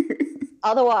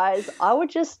 Otherwise, I would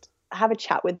just have a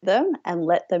chat with them and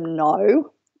let them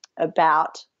know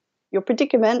about your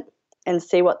predicament and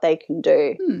see what they can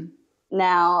do.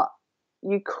 Now,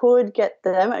 you could get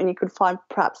them and you could find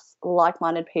perhaps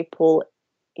like-minded people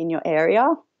in your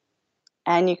area,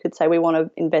 and you could say, we want to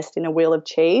invest in a wheel of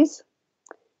cheese,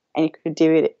 and you could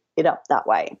divvy it up that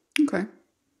way. Okay.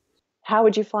 How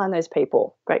would you find those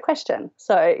people? Great question.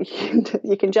 So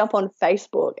you can jump on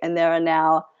Facebook, and there are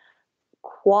now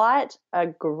quite a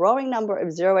growing number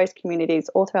of zero-waste communities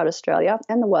all throughout Australia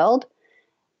and the world,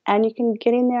 and you can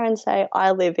get in there and say,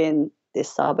 I live in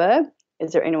this suburb.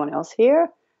 Is there anyone else here?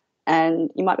 And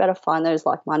you might be able to find those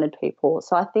like-minded people.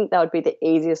 So I think that would be the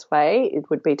easiest way. It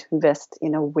would be to invest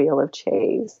in a wheel of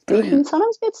cheese. And you can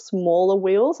sometimes get smaller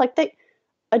wheels. Like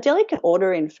a deli can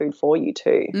order in food for you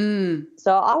too.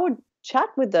 So I would chat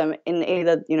with them in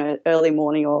either, early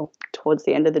morning or towards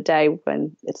the end of the day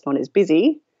when it's not as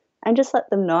busy, and just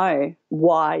let them know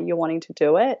why you're wanting to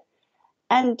do it.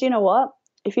 And you know what?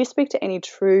 If you speak to any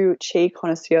true cheese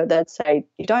connoisseur, they'd say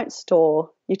you don't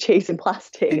store your cheese in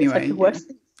plastic. Anyway, it's like the worst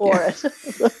thing for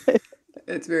it.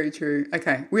 It's very true.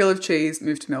 Okay, wheel of cheese,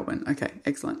 move to Melbourne. Okay,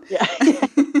 excellent. Yeah.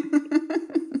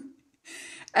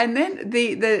 And then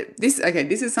this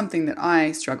is something that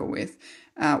I struggle with.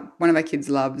 One of our kids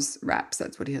loves wraps.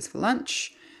 That's what he has for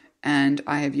lunch. And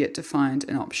I have yet to find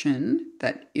an option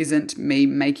that isn't me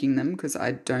making them, because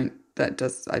I don't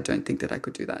think that I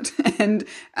could do that. And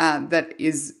that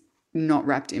is not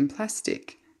wrapped in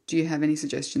plastic. Do you have any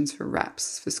suggestions for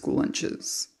wraps for school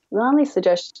lunches? The only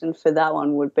suggestion for that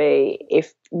one would be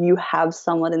if you have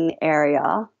someone in the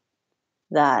area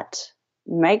that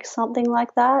makes something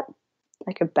like that,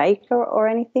 like a baker or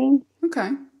anything. Okay.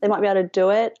 They might be able to do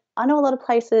it. I know a lot of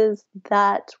places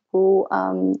that will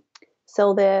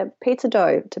sell their pizza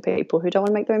dough to people who don't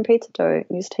want to make their own pizza dough.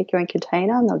 You just take your own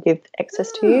container and they'll give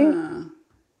excess to you.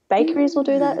 Bakeries will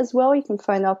do that as well. You can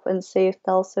phone up and see if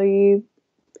they'll sell you,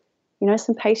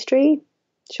 some pastry,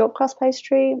 short crust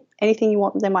pastry, anything you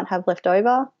want they might have left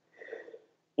over.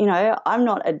 I'm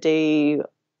not a DIY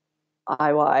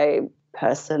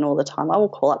person all the time. I will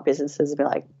call up businesses and be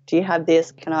like, do you have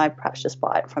this? Can I perhaps just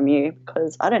buy it from you?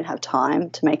 Because I don't have time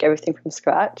to make everything from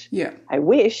scratch. Yeah. I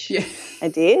wish I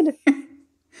did,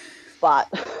 but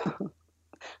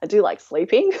I do like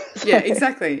sleeping. Yeah,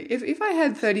 exactly. If I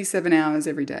had 37 hours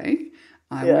every day,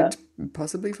 I would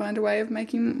possibly find a way of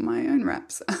making my own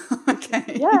wraps.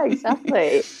 Okay. Yeah,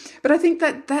 exactly. But I think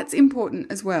that that's important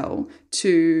as well,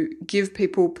 to give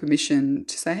people permission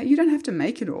to say, hey, you don't have to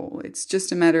make it all. It's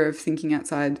just a matter of thinking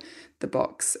outside the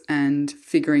box and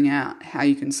figuring out how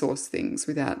you can source things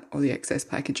without all the excess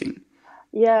packaging.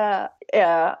 Yeah.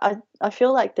 I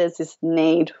feel like there's this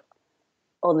need,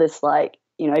 or this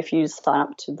if you sign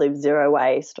up to live zero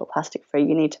waste or plastic free,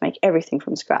 you need to make everything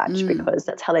from scratch because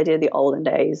that's how they did in the olden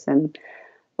days and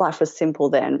life was simple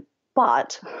then.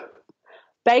 But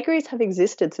bakeries have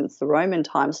existed since the Roman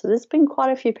times, so there's been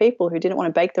quite a few people who didn't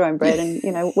want to bake their own bread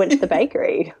and, went to the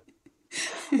bakery.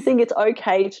 I think it's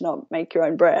okay to not make your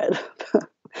own bread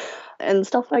and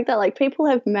stuff like that. Like, people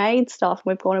have made stuff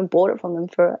and we've gone and bought it from them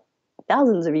for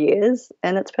thousands of years,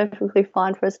 and it's perfectly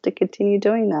fine for us to continue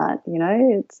doing that.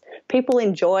 It's people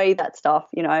enjoy that stuff.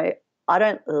 I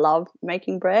don't love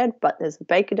making bread, but there's a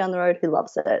baker down the road who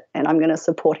loves it, and I'm going to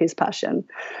support his passion.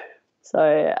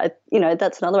 So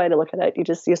that's another way to look at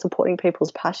it. You're supporting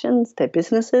people's passions, their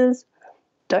businesses.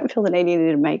 Don't feel the need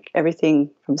to make everything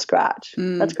from scratch.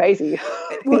 That's crazy.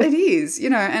 Well, it is,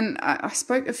 and I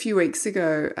spoke a few weeks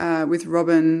ago with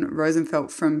Robin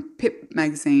Rosenfeld from Pip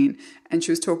magazine, and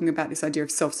she was talking about this idea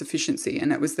of self-sufficiency,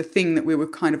 and it was the thing that we were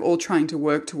kind of all trying to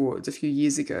work towards a few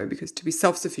years ago, because to be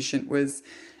self-sufficient was,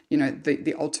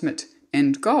 the ultimate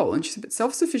end goal. And she said, but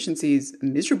self-sufficiency is a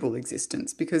miserable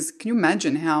existence, because can you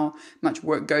imagine how much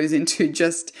work goes into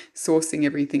just sourcing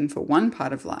everything for one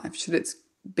part of life? So it's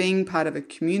being part of a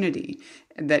community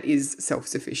that is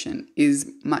self-sufficient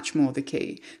is much more the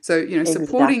key. So,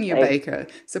 supporting your baker,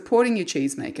 supporting your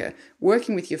cheesemaker,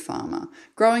 working with your farmer,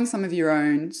 growing some of your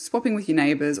own, swapping with your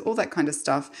neighbours, all that kind of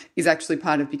stuff is actually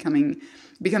part of becoming,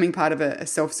 becoming part of a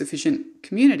self-sufficient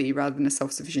community rather than a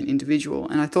self-sufficient individual.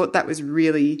 And I thought that was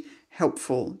really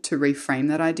helpful to reframe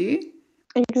that idea.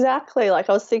 Exactly. Like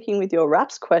I was thinking with your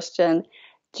RAPS question,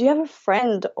 do you have a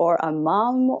friend or a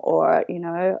mum or,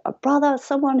 a brother,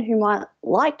 someone who might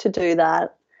like to do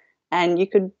that, and you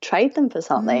could trade them for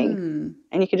something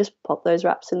and you could just pop those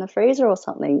wraps in the freezer or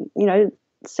something,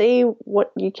 see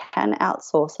what you can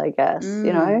outsource, I guess,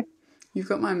 You've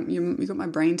got my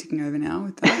brain ticking over now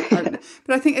with that.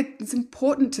 But I think it's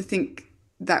important to think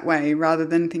that way rather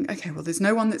than think, okay, well, there's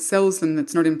no one that sells them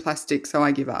that's not in plastic, so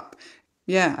I give up.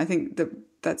 Yeah, I think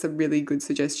that's a really good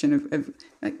suggestion of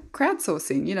like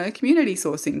crowdsourcing, community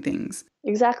sourcing things.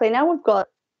 Exactly. Now we've got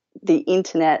the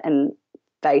internet and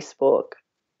Facebook.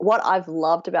 What I've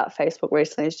loved about Facebook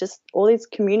recently is just all these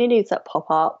communities that pop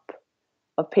up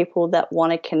of people that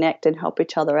want to connect and help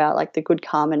each other out, like the Good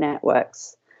Karma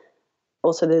networks.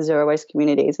 Also the zero waste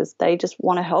communities, is they just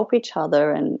want to help each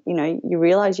other, and you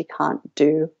realize you can't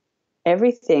do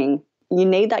everything. You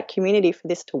need that community for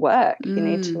this to work. You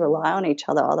need to rely on each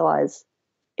other, otherwise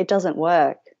it doesn't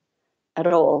work at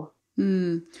all.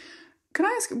 Can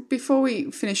I ask, before we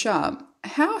finish up,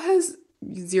 how has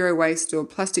zero waste or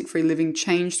plastic-free living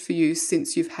changed for you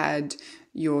since you've had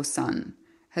your son?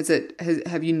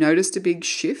 Have you noticed a big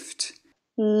shift?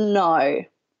 No,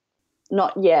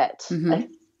 not yet.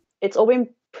 It's all been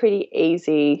pretty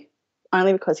easy,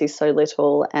 only because he's so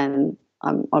little and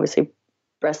I'm obviously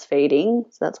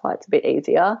breastfeeding, so that's why it's a bit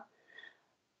easier.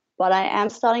 But I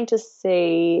am starting to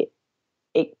see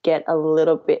it get a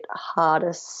little bit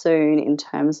harder soon in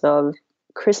terms of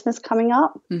Christmas coming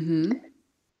up.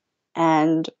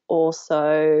 And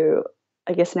also,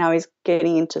 I guess now he's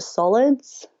getting into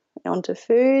solids, onto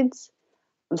foods.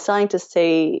 I'm starting to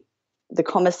see the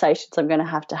conversations I'm going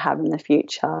to have in the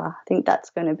future. I think that's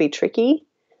going to be tricky,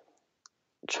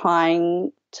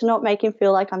 trying to not make him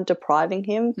feel like I'm depriving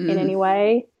him in any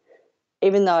way,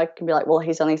 even though I can be like, well,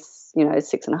 he's only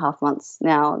 6.5 months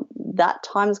now. That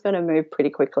time's going to move pretty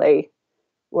quickly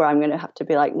where I'm going to have to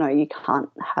be like, no, you can't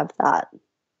have that,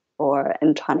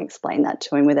 and try and explain that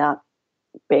to him without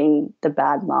being the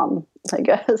bad mum, I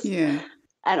guess. Yeah.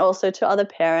 And also to other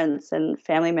parents and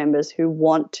family members who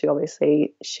want to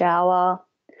obviously shower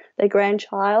their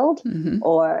grandchild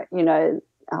or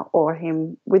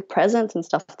him with presents and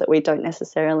stuff that we don't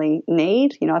necessarily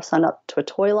need. I've signed up to a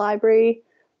toy library.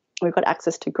 We've got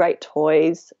access to great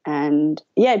toys, and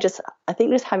I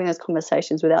think just having those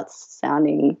conversations without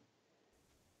sounding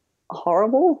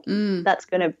horrible, that's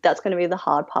gonna be the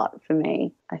hard part for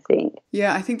me, I think.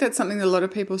 Yeah, I think that's something that a lot of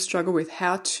people struggle with,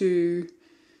 how to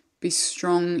be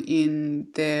strong in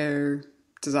their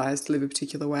desires to live a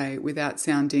particular way without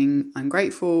sounding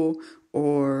ungrateful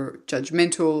or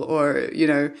judgmental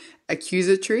or,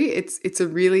 accusatory. It's a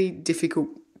really difficult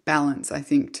balance, I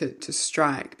think, to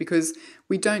strike, because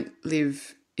we don't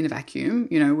live in a vacuum.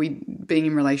 Being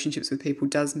in relationships with people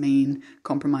does mean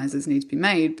compromises need to be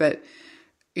made, but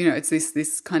it's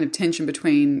this kind of tension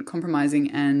between compromising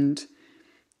and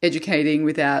educating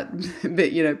without,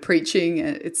 preaching.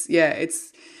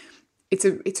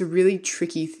 It's a really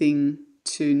tricky thing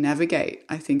to navigate,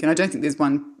 I think. And I don't think there's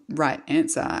one right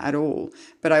answer at all.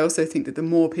 But I also think that the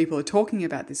more people are talking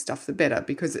about this stuff, the better,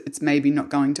 because it's maybe not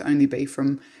going to only be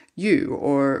from you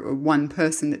or one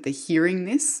person that they're hearing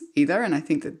this either. And I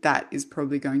think that is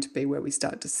probably going to be where we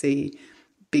start to see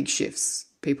big shifts,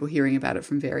 people hearing about it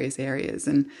from various areas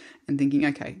and thinking,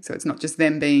 okay, so it's not just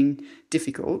them being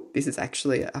difficult. This is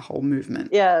actually a whole movement.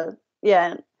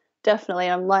 Yeah, definitely.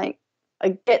 I'm like,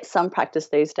 I get some practice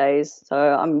these days. So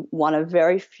I'm one of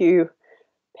very few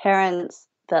parents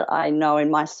that I know in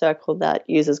my circle that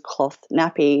uses cloth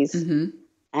nappies,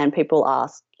 and people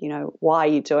ask, why are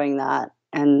you doing that?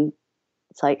 And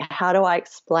it's like, how do I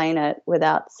explain it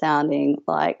without sounding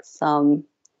like some,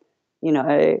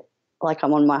 like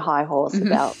I'm on my high horse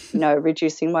about,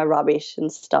 reducing my rubbish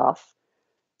and stuff.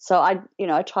 So I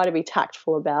try to be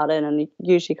tactful about it, and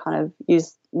usually kind of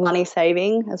use money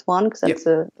saving as one, because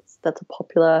that's a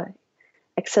popular,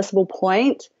 accessible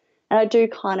point. And I do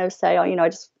kind of say, I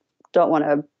just don't want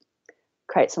to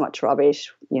create so much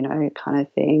rubbish, kind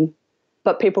of thing.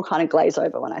 But people kind of glaze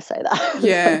over when I say that.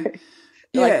 Yeah.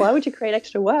 Like, why would you create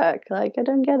extra work? Like, I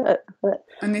don't get it. But,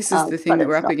 and this is the thing that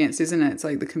we're up against, isn't it? It's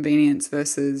like the convenience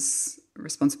versus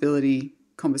responsibility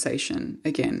conversation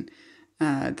again,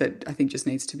 that I think just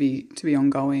needs to be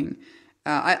ongoing.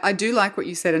 I do like what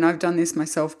you said, and I've done this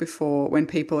myself before, when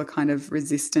people are kind of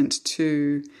resistant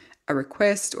to a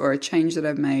request or a change that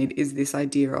I've made, is this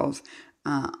idea of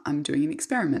I'm doing an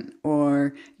experiment,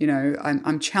 or,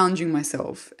 I'm challenging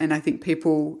myself. And I think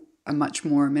people are much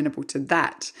more amenable to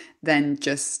that than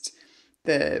just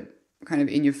the kind of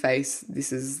in your face,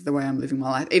 this is the way I'm living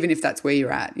my life, even if that's where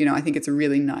you're at. You know, I think it's a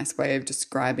really nice way of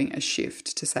describing a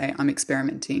shift to say I'm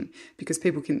experimenting, because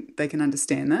people can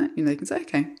understand that. You know, they can say,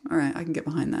 okay, all right, I can get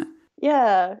behind that.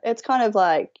 Yeah, it's kind of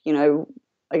like, you know,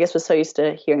 I guess we're so used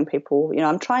to hearing people, you know,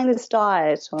 I'm trying this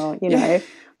diet, or, you know,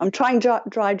 I'm trying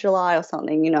dry July or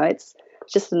something. You know, it's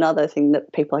just another thing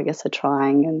that people, I guess, are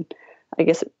trying, and I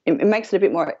guess it makes it a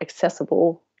bit more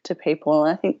accessible to people.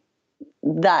 And I think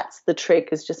that's the trick,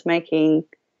 is just making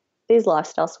these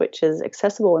lifestyle switches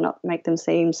accessible and not make them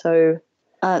seem so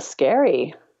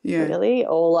scary, really,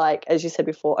 or like, as you said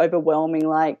before, overwhelming,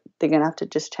 like they're going to have to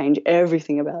just change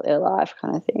everything about their life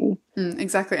kind of thing.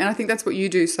 Exactly. And I think that's what you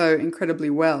do so incredibly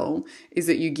well, is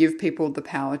that you give people the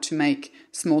power to make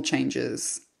small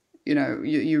changes. You know,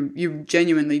 you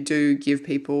genuinely do give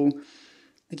people,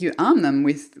 like, you arm them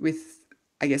with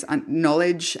I guess,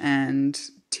 knowledge and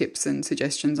tips and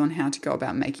suggestions on how to go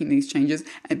about making these changes.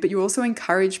 But you also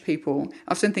encourage people.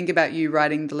 I often think about you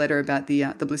writing the letter about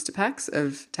the blister packs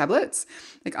of tablets.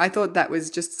 Like, I thought that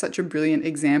was just such a brilliant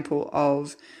example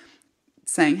of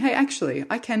saying, hey, actually,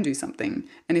 I can do something.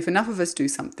 And if enough of us do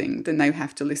something, then they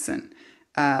have to listen.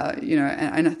 You know,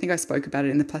 and I think I spoke about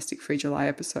it in the Plastic Free July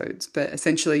episodes, but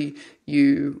essentially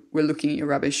you were looking at your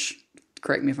rubbish,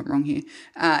 correct me if I'm wrong here,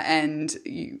 and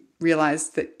you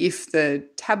realised that if the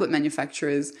tablet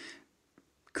manufacturers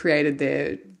created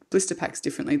their blister packs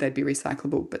differently, they'd be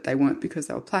recyclable, but they weren't, because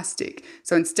they were plastic.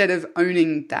 So instead of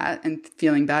owning that and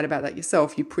feeling bad about that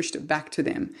yourself, you pushed it back to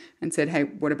them and said, hey,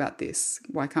 what about this?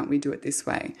 Why can't we do it this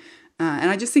way?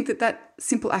 And I just think that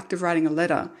simple act of writing a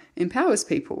letter empowers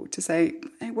people to say,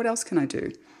 hey, what else can I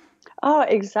do? Oh,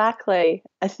 exactly.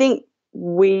 I think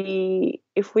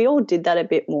if we all did that a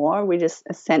bit more, we just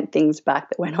sent things back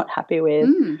that we're not happy with,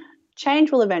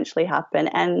 change will eventually happen.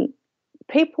 And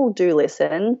people do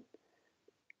listen.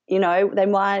 You know,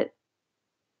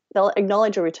 they'll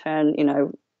acknowledge a return, you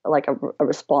know, like a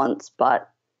response, but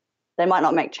they might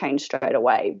not make change straight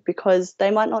away, because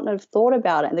they might not have thought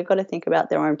about it, and they've got to think about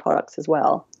their own products as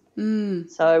well.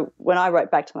 So when I wrote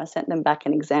back to them, I sent them back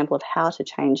an example of how to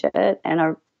change it, and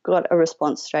I got a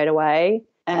response straight away.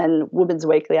 And Women's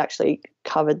Weekly actually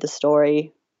covered the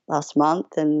story last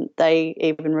month, and they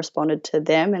even responded to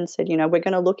them and said, you know, we're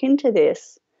going to look into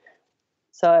this.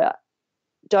 So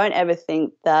don't ever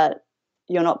think that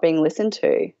you're not being listened to.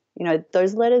 You know,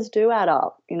 those letters do add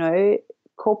up. You know,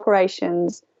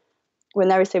 corporations, when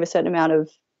they receive a certain amount of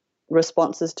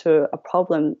responses to a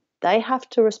problem, they have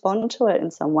to respond to it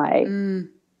in some way.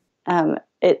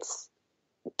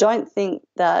 Don't think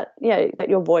that, that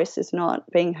your voice is not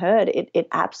being heard. It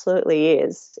absolutely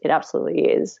is. It absolutely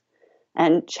is.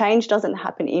 And change doesn't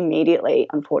happen immediately,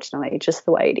 unfortunately, just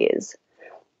the way it is,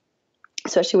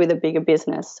 especially with a bigger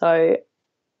business. So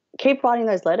keep writing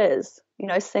those letters. You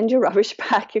know, send your rubbish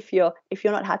back if you're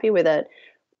not happy with it.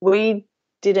 We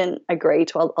didn't agree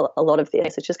to a lot of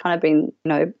this. It's just kind of been, you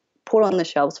know, put on the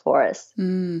shelves for us.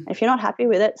 If you're not happy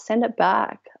with it, send it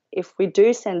back. If we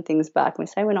do send things back and we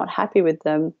say we're not happy with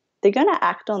them, they're going to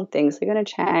act on things. They're going to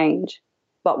change.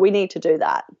 But we need to do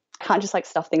that. I can't just like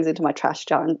stuff things into my trash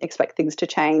jar and expect things to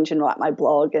change and write my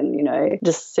blog and, you know,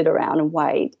 just sit around and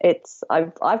wait.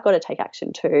 I've got to take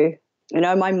action too. You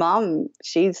know, my mum,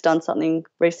 she's done something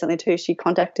recently too. She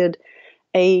contacted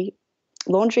a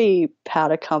laundry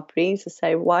powder company to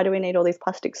say, why do we need all these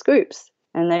plastic scoops?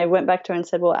 And they went back to her and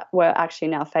said, well, we're actually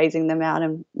now phasing them out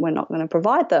and we're not going to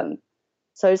provide them.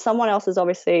 So someone else has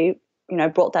obviously, you know,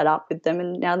 brought that up with them,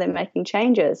 and now they're making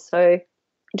changes. So it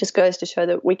just goes to show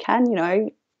that we can, you know,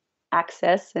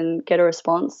 access and get a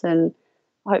response and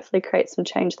hopefully create some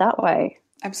change that way.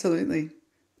 Absolutely.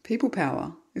 People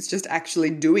power. It's just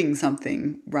actually doing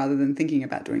something rather than thinking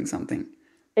about doing something.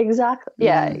 Exactly.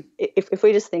 Yeah. If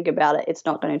we just think about it, it's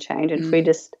not going to change. And if we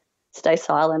just stay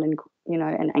silent and, you know,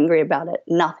 and angry about it,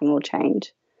 nothing will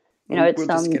change. You know, we'll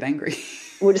just get angry.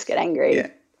 We'll just get angry. Yeah.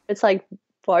 It's like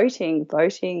voting,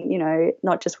 you know,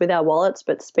 not just with our wallets,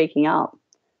 but speaking up.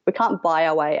 We can't buy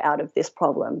our way out of this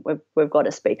problem. We've got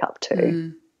to speak up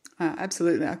too.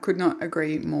 Absolutely. I could not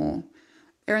agree more.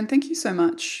 Erin, thank you so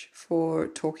much for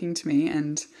talking to me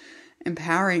and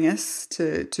empowering us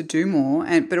to do more,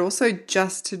 but also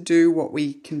just to do what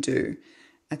we can do.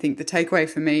 I think the takeaway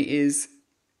for me is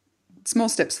small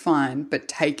steps fine, but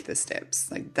take the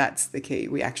steps. Like, that's the key.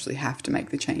 We actually have to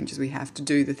make the changes. We have to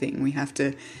do the thing. We have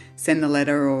to send the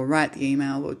letter or write the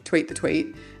email or tweet the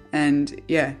tweet and,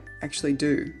 actually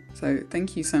do. So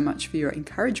thank you so much for your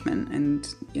encouragement and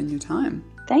your time.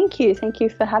 Thank you. Thank you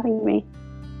for having me.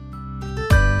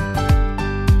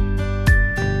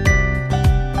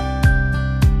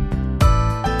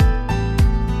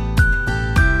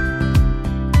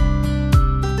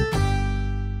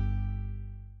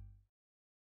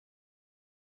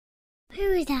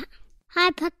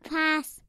 podcast.